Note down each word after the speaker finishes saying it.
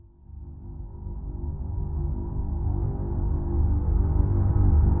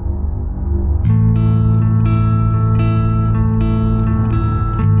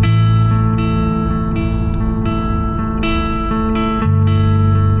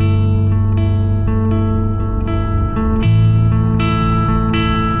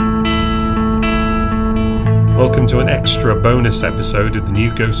to an extra bonus episode of the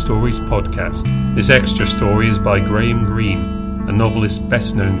New Ghost Stories podcast. This extra story is by Greene, a novelist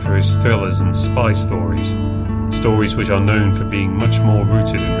best known for his thrillers and spy stories, stories which are known for being much more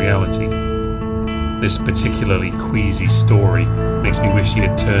rooted in reality. This particularly queasy story makes me wish he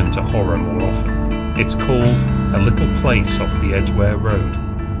had turned to horror more often. It's called A Little Place Off the Edgware Road,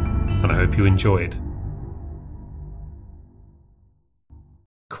 and I hope you enjoy it.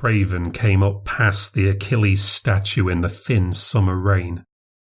 Craven came up past the Achilles statue in the thin summer rain.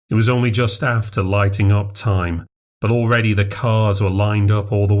 It was only just after lighting up time, but already the cars were lined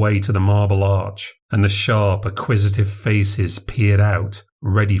up all the way to the Marble Arch, and the sharp, acquisitive faces peered out,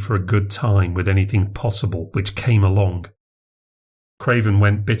 ready for a good time with anything possible which came along. Craven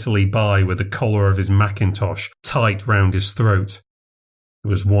went bitterly by with the collar of his mackintosh tight round his throat. It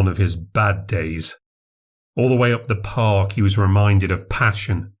was one of his bad days. All the way up the park he was reminded of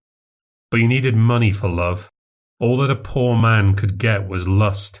passion. But you needed money for love. All that a poor man could get was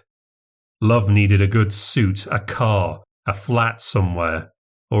lust. Love needed a good suit, a car, a flat somewhere,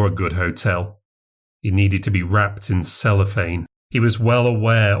 or a good hotel. It needed to be wrapped in cellophane. He was well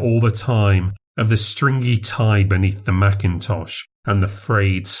aware all the time of the stringy tie beneath the mackintosh and the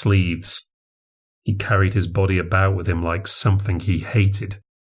frayed sleeves. He carried his body about with him like something he hated.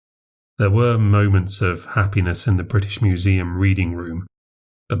 There were moments of happiness in the British Museum reading room,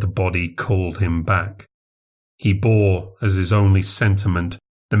 but the body called him back. He bore, as his only sentiment,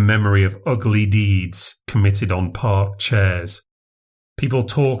 the memory of ugly deeds committed on park chairs. People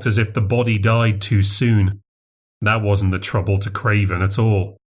talked as if the body died too soon. That wasn't the trouble to Craven at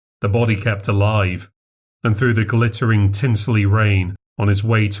all. The body kept alive, and through the glittering tinselly rain, on his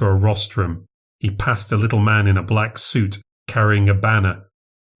way to a rostrum, he passed a little man in a black suit carrying a banner.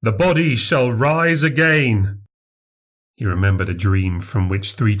 "The body shall rise again!" He remembered a dream from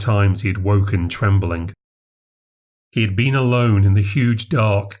which 3 times he had woken trembling. He had been alone in the huge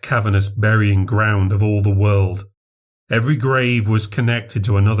dark cavernous burying ground of all the world. Every grave was connected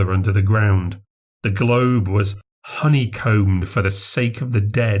to another under the ground. The globe was honeycombed for the sake of the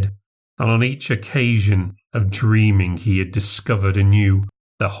dead, and on each occasion of dreaming he had discovered anew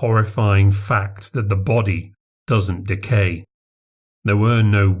the horrifying fact that the body doesn't decay. There were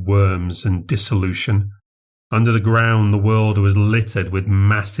no worms and dissolution. Under the ground the world was littered with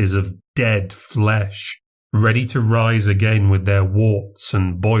masses of dead flesh, ready to rise again with their warts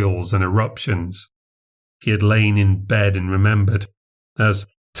and boils and eruptions. He had lain in bed and remembered, as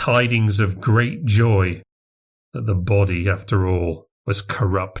tidings of great joy, that the body, after all, was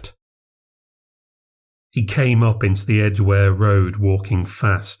corrupt. He came up into the Edgware Road walking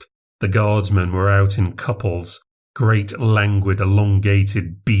fast. The guardsmen were out in couples, great languid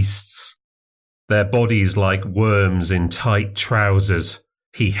elongated beasts. Their bodies like worms in tight trousers.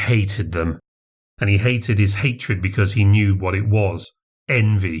 He hated them. And he hated his hatred because he knew what it was.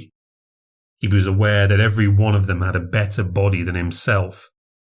 Envy. He was aware that every one of them had a better body than himself.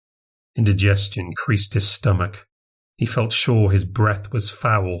 Indigestion creased his stomach. He felt sure his breath was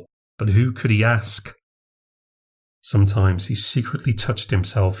foul, but who could he ask? Sometimes he secretly touched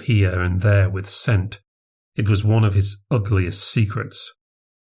himself here and there with scent. It was one of his ugliest secrets.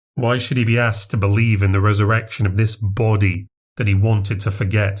 Why should he be asked to believe in the resurrection of this body that he wanted to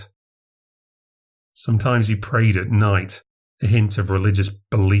forget? Sometimes he prayed at night. A hint of religious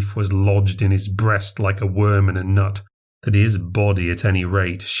belief was lodged in his breast like a worm in a nut, that his body at any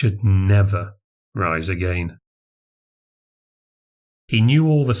rate should never rise again. He knew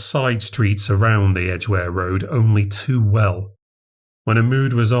all the side streets around the Edgware Road only too well. When a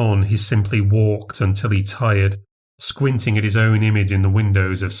mood was on, he simply walked until he tired, squinting at his own image in the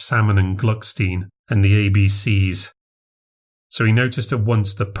windows of Salmon and Gluckstein and the ABCs. So he noticed at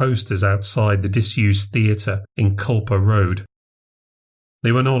once the posters outside the disused theatre in Culper Road.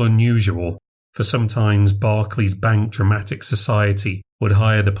 They were not unusual, for sometimes Barclays Bank Dramatic Society would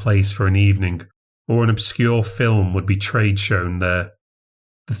hire the place for an evening, or an obscure film would be trade shown there.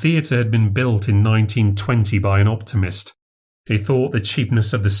 The theatre had been built in 1920 by an optimist. He thought the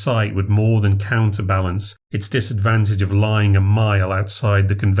cheapness of the site would more than counterbalance its disadvantage of lying a mile outside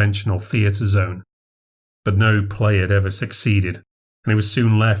the conventional theatre zone. But no play had ever succeeded, and it was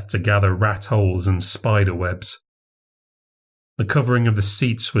soon left to gather rat holes and spider webs. The covering of the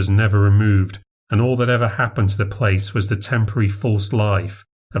seats was never removed, and all that ever happened to the place was the temporary false life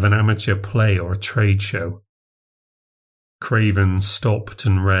of an amateur play or a trade show. Craven stopped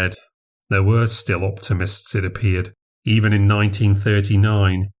and read. There were still optimists, it appeared, even in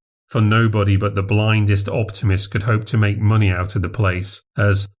 1939, for nobody but the blindest optimist could hope to make money out of the place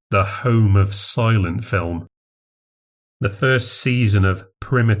as the home of silent film. The first season of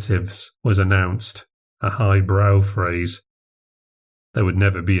Primitives was announced, a highbrow phrase. There would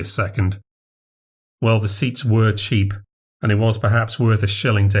never be a second. Well, the seats were cheap, and it was perhaps worth a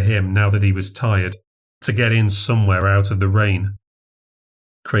shilling to him now that he was tired, to get in somewhere out of the rain.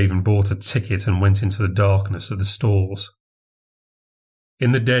 Craven bought a ticket and went into the darkness of the stalls.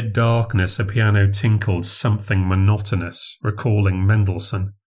 In the dead darkness, a piano tinkled something monotonous, recalling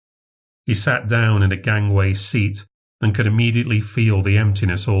Mendelssohn. He sat down in a gangway seat and could immediately feel the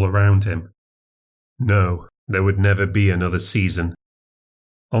emptiness all around him. No, there would never be another season.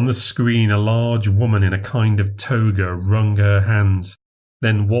 On the screen, a large woman in a kind of toga wrung her hands,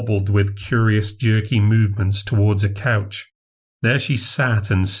 then wobbled with curious jerky movements towards a couch. There she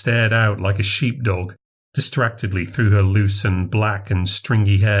sat and stared out like a sheepdog, distractedly through her loose and black and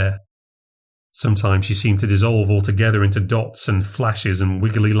stringy hair. Sometimes she seemed to dissolve altogether into dots and flashes and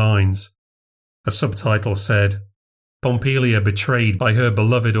wiggly lines. A subtitle said, "Pompilia betrayed by her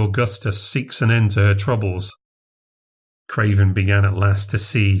beloved Augustus seeks an end to her troubles." Craven began at last to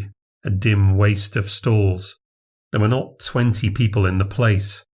see a dim waste of stalls. There were not 20 people in the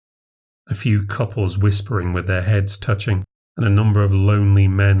place. A few couples whispering with their heads touching, and a number of lonely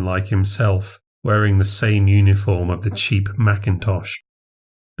men like himself, wearing the same uniform of the cheap Macintosh.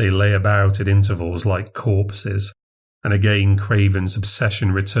 They lay about at intervals like corpses, and again Craven's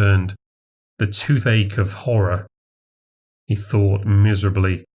obsession returned, the toothache of horror. He thought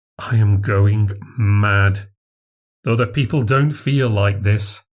miserably, I am going mad. Other people don't feel like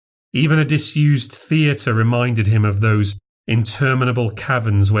this. Even a disused theatre reminded him of those interminable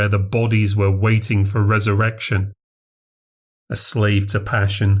caverns where the bodies were waiting for resurrection. A slave to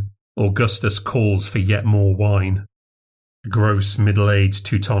passion, Augustus calls for yet more wine. A gross middle-aged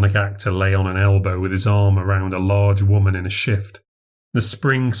Teutonic actor lay on an elbow with his arm around a large woman in a shift. The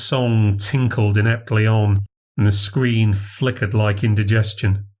spring song tinkled ineptly on, and the screen flickered like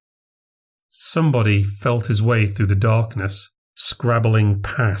indigestion. Somebody felt his way through the darkness, scrabbling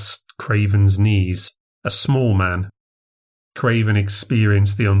past Craven's knees, a small man. Craven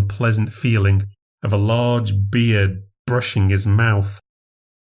experienced the unpleasant feeling of a large beard brushing his mouth.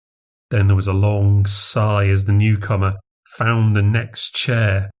 Then there was a long sigh as the newcomer found the next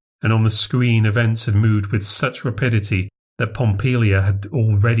chair, and on the screen events had moved with such rapidity that Pompilia had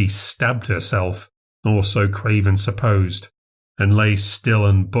already stabbed herself, or so Craven supposed, and lay still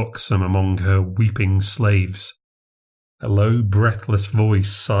and buxom among her weeping slaves. A low, breathless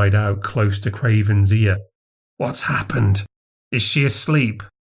voice sighed out close to Craven's ear. "What's happened? Is she asleep?"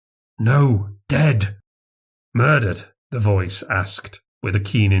 "No, dead." "Murdered?" the voice asked, with a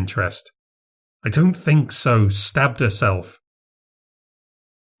keen interest. "I don't think so. Stabbed herself."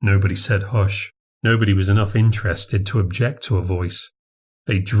 Nobody said hush. Nobody was enough interested to object to a voice.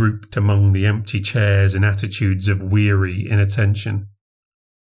 They drooped among the empty chairs in attitudes of weary inattention.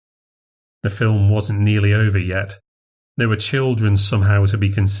 The film wasn't nearly over yet. There were children somehow to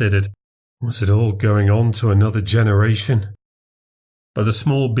be considered. Was it all going on to another generation? But the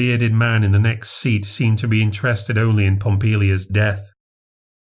small bearded man in the next seat seemed to be interested only in Pompilia's death.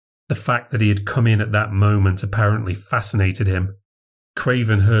 The fact that he had come in at that moment apparently fascinated him.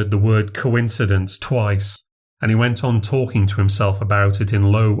 Craven heard the word coincidence twice, and he went on talking to himself about it in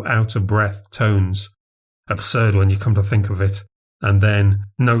low, out-of-breath tones. Absurd when you come to think of it. And then,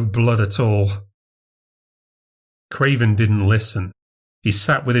 no blood at all. Craven didn't listen. He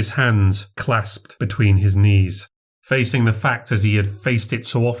sat with his hands clasped between his knees, facing the fact as he had faced it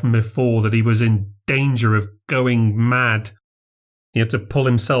so often before that he was in danger of going mad. He had to pull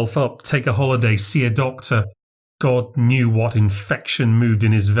himself up, take a holiday, see a doctor. God knew what infection moved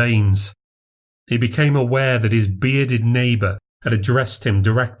in his veins. He became aware that his bearded neighbour had addressed him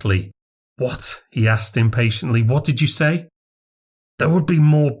directly. "What?" he asked impatiently. "What did you say?" "There would be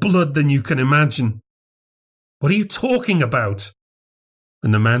more blood than you can imagine." "What are you talking about?"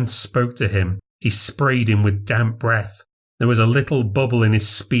 When the man spoke to him, he sprayed him with damp breath. There was a little bubble in his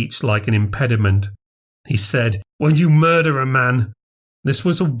speech like an impediment. He said, "When you murder a man..." "This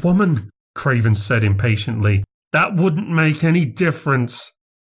was a woman," Craven said impatiently. "That wouldn't make any difference."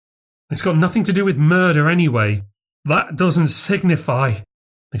 "It's got nothing to do with murder anyway." "That doesn't signify."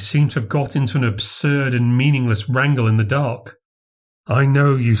 They seemed to have got into an absurd and meaningless wrangle in the dark. "I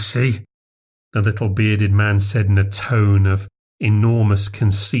know, you see," the little bearded man said in a tone of enormous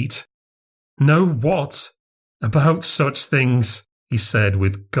conceit. "Know what?" "About such things," he said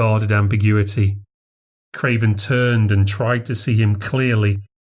with guarded ambiguity. Craven turned and tried to see him clearly.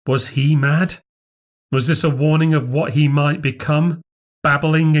 Was he mad? Was this a warning of what he might become,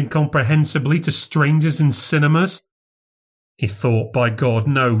 babbling incomprehensibly to strangers in cinemas? He thought, by God,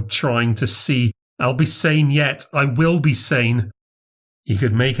 no, trying to see. "I'll be sane yet. I will be sane." He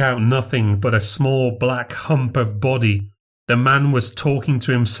could make out nothing but a small black hump of body. The man was talking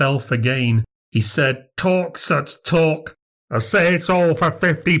to himself again. He said, "Talk such talk. I say it's all for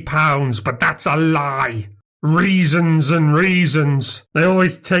 £50, but that's a lie. Reasons and reasons. They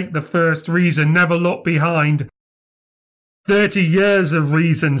always take the first reason, never look behind. 30 years of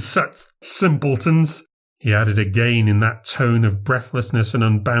reasons, such simpletons." He added again in that tone of breathlessness and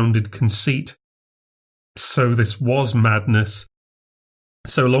unbounded conceit. So this was madness.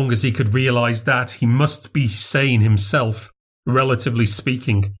 So long as he could realise that, he must be sane himself, relatively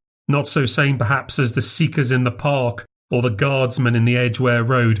speaking. Not so sane perhaps as the seekers in the park or the guardsmen in the Edgware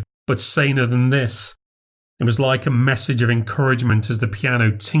road, but saner than this. It was like a message of encouragement as the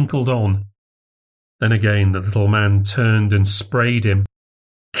piano tinkled on. Then again the little man turned and sprayed him.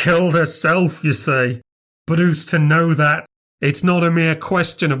 "Killed herself, you say? But who's to know that? It's not a mere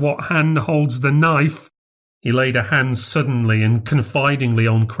question of what hand holds the knife." He laid a hand suddenly and confidingly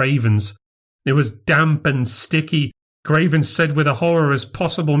on Craven's. It was damp and sticky. Craven said with a horror as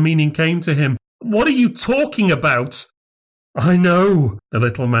possible meaning came to him, "What are you talking about?" "I know," the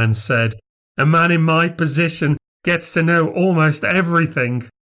little man said. "A man in my position gets to know almost everything."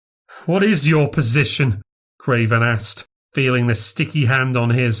 "What is your position?" Craven asked, feeling the sticky hand on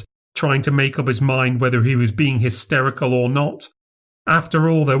his, trying to make up his mind whether he was being hysterical or not. After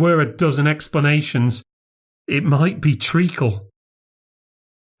all, there were a dozen explanations. It might be treacle.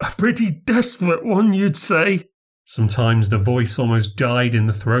 "A pretty desperate one, you'd say." Sometimes the voice almost died in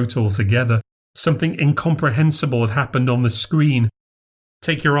the throat altogether. Something incomprehensible had happened on the screen.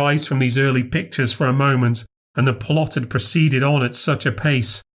 Take your eyes from these early pictures for a moment, and the plot had proceeded on at such a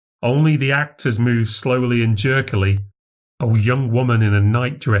pace. Only the actors moved slowly and jerkily. A young woman in a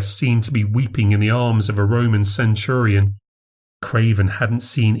nightdress seemed to be weeping in the arms of a Roman centurion. Craven hadn't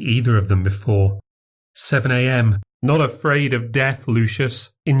seen either of them before. 7 a.m. Not afraid of death,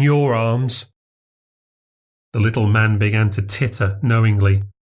 Lucius. In your arms. The little man began to titter knowingly.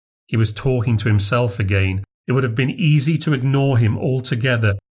 He was talking to himself again. It would have been easy to ignore him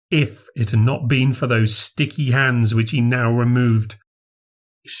altogether if it had not been for those sticky hands which he now removed.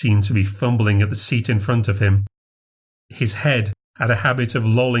 He seemed to be fumbling at the seat in front of him. His head had a habit of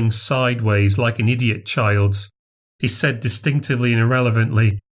lolling sideways like an idiot child's. He said distinctively and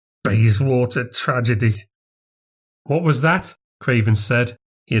irrelevantly, "Bayswater tragedy." "What was that?" Craven said.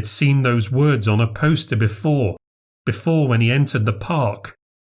 He had seen those words on a poster before when he entered the park.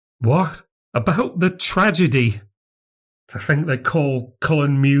 "What? About the tragedy?" "I think they call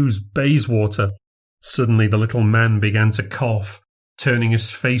Cullen Mews Bayswater." Suddenly the little man began to cough, turning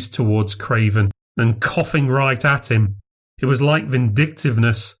his face towards Craven and coughing right at him. It was like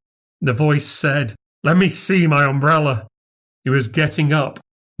vindictiveness. The voice said, "Let me see my umbrella." He was getting up.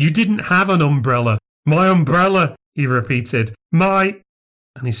 "You didn't have an umbrella." "My umbrella," he repeated. "My—"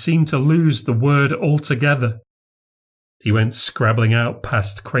 And he seemed to lose the word altogether. He went scrabbling out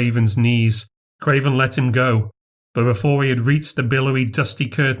past Craven's knees. Craven let him go, but before he had reached the billowy, dusty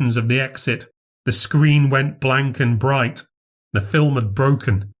curtains of the exit, the screen went blank and bright. The film had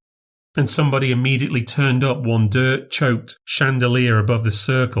broken, and somebody immediately turned up one dirt-choked chandelier above the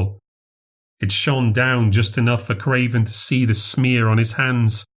circle. It shone down just enough for Craven to see the smear on his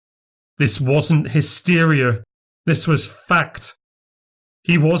hands. This wasn't hysteria. This was fact.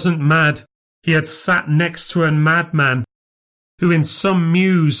 He wasn't mad. He had sat next to a madman who in some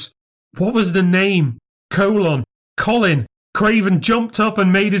muse— what was the name? Colin. Craven jumped up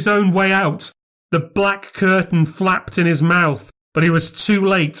and made his own way out. The black curtain flapped in his mouth, but he was too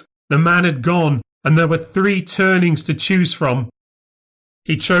late. The man had gone, and there were 3 turnings to choose from.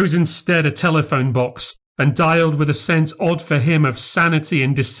 He chose instead a telephone box and dialed with a sense odd for him of sanity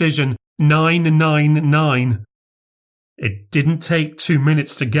and decision 999. It didn't take 2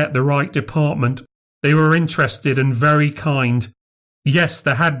 minutes to get the right department. They were interested and very kind. Yes,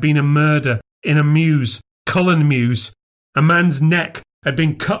 there had been a murder in a mews, Cullen Mews. A man's neck had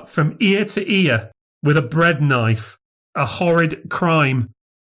been cut from ear to ear with a bread knife. A horrid crime.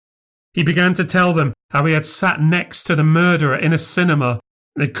 He began to tell them how he had sat next to the murderer in a cinema.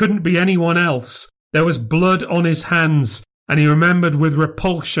 There couldn't be anyone else. There was blood on his hands, and he remembered with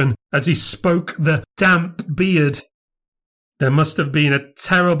repulsion as he spoke the damp beard. There must have been a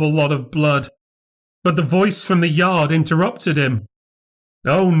terrible lot of blood. But the voice from the yard interrupted him.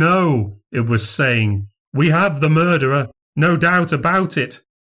 "Oh no," it was saying. "We have the murderer, no doubt about it.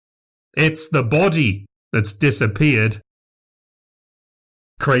 It's the body that's disappeared."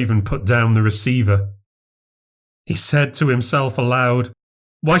 Craven put down the receiver. He said to himself aloud,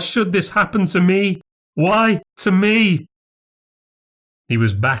 "Why should this happen to me? Why to me?" He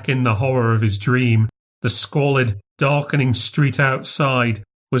was back in the horror of his dream, the squalid, darkening street outside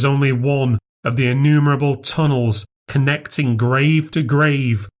was only one of the innumerable tunnels connecting grave to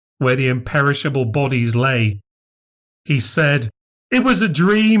grave where the imperishable bodies lay. He said, "It was a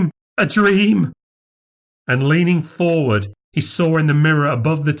dream, a dream." And leaning forward, he saw in the mirror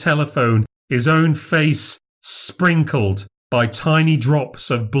above the telephone his own face sprinkled by tiny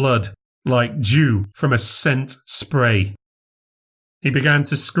drops of blood like dew from a scent spray. He began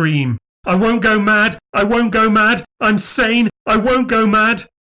to scream, "I won't go mad! I won't go mad! I'm sane! I won't go mad!"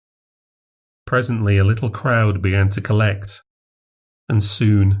 Presently a little crowd began to collect, and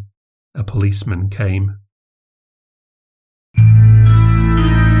soon a policeman came.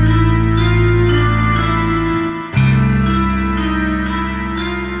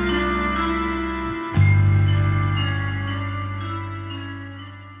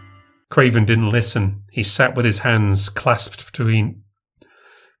 Craven didn't listen. He sat with his hands clasped between...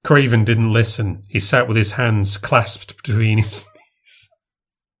 Craven didn't listen. He sat with his hands clasped between his...